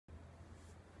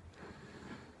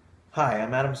Hi,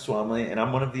 I'm Adam Swomley, and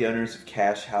I'm one of the owners of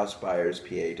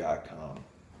CashHouseBuyersPA.com.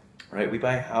 Right, we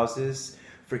buy houses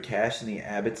for cash in the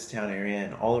Abbottstown area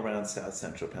and all around South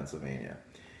Central Pennsylvania.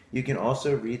 You can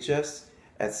also reach us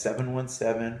at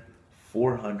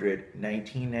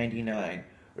 717-400-1999,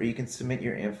 or you can submit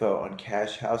your info on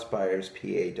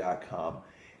CashHouseBuyersPA.com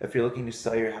if you're looking to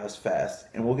sell your house fast,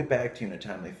 and we'll get back to you in a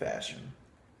timely fashion.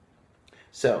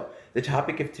 So, the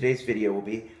topic of today's video will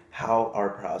be how our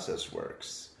process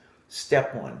works.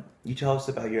 Step 1, you tell us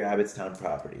about your Abbottstown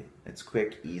property. It's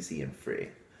quick, easy, and free.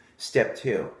 Step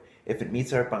 2, if it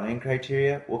meets our buying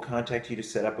criteria, we'll contact you to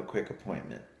set up a quick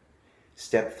appointment.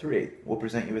 Step 3, we'll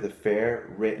present you with a fair,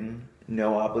 written,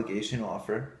 no obligation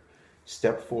offer.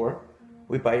 Step 4,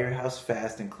 we buy your house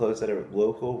fast and close at a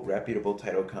local, reputable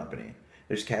title company.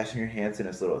 There's cash in your hands in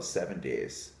as little as 7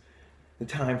 days. The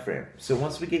time frame. So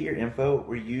once we get your info,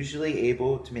 we're usually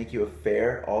able to make you a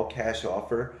fair, all-cash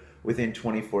offer within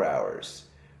 24 hours.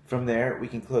 From there, we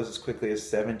can close as quickly as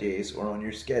 7 days or on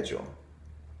your schedule.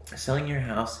 Selling your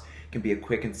house can be a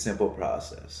quick and simple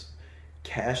process.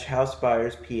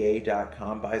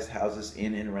 CashHouseBuyersPA.com buys houses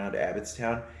in and around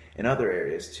Abbottstown and other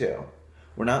areas too.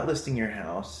 We're not listing your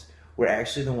house, we're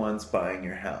actually the ones buying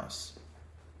your house.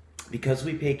 Because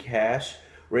we pay cash,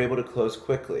 we're able to close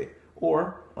quickly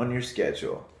or on your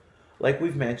schedule. Like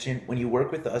we've mentioned, when you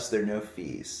work with us, there are no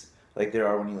fees, like there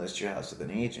are when you list your house with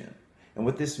an agent. And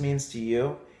what this means to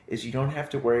you is you don't have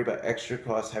to worry about extra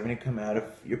costs having to come out of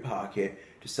your pocket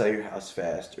to sell your house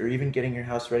fast or even getting your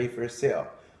house ready for a sale.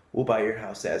 We'll buy your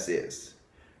house as is.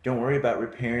 Don't worry about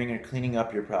repairing or cleaning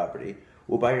up your property.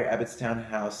 We'll buy your Abbottstown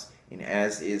house in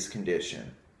as-is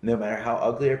condition, no matter how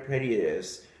ugly or pretty it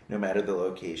is, no matter the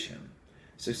location.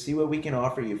 So see what we can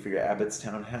offer you for your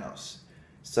Abbottstown house.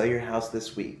 Sell your house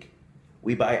this week.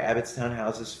 We buy Abbottstown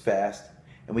houses fast,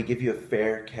 and we give you a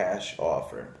fair cash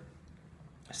offer.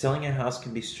 Selling a house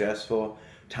can be stressful,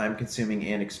 time-consuming,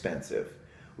 and expensive.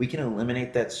 We can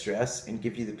eliminate that stress and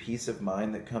give you the peace of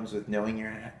mind that comes with knowing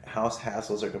your house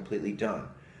hassles are completely done,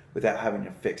 without having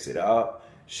to fix it up,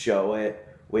 show it,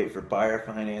 wait for buyer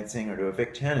financing, or to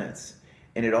evict tenants.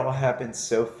 And it all happens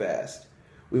so fast.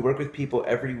 We work with people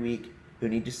every week who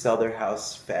need to sell their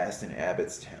house fast in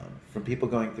Abbottstown, from people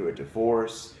going through a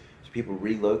divorce, to people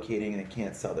relocating and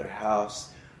can't sell their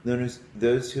house,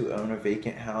 those who own a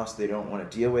vacant house they don't want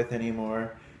to deal with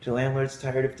anymore, to landlords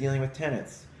tired of dealing with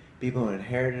tenants, people who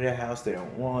inherited a house they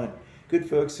don't want, good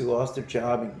folks who lost their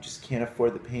job and just can't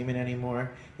afford the payment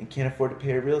anymore and can't afford to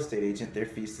pay a real estate agent their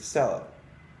fees to sell it.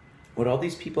 What all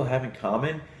these people have in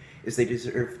common is they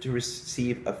deserve to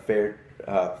receive a fair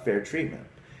treatment.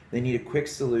 They need a quick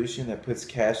solution that puts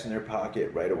cash in their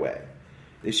pocket right away.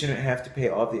 They shouldn't have to pay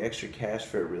all the extra cash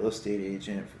for a real estate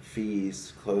agent, for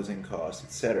fees, closing costs,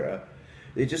 etc.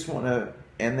 They just want to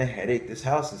end the headache this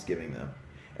house is giving them,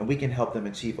 and we can help them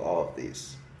achieve all of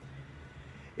these.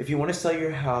 If you want to sell your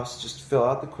house, just fill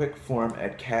out the quick form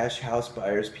at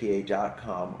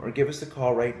CashHouseBuyersPA.com or give us a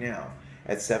call right now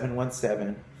at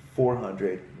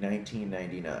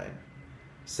 717-400-1999.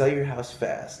 Sell your house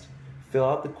fast. Fill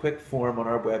out the quick form on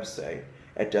our website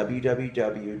at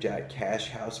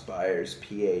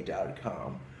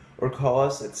www.cashhousebuyers.pa.com or call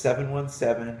us at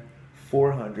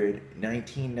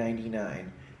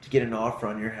 717-400-1999 to get an offer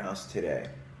on your house today.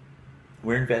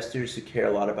 We're investors who care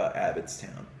a lot about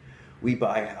Abbottstown. We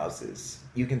buy houses.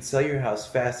 You can sell your house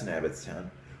fast in Abbottstown.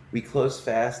 We close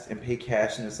fast and pay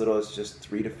cash in as little as just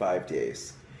 3 to 5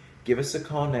 days. Give us a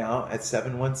call now at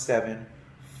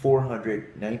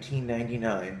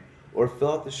 717-400-1999 or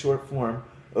fill out the short form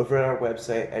over at our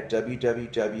website at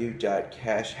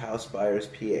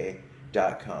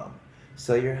www.cashhousebuyers.pa.com.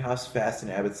 Sell your house fast in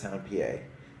Abbottstown, PA.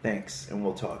 Thanks, and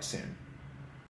we'll talk soon.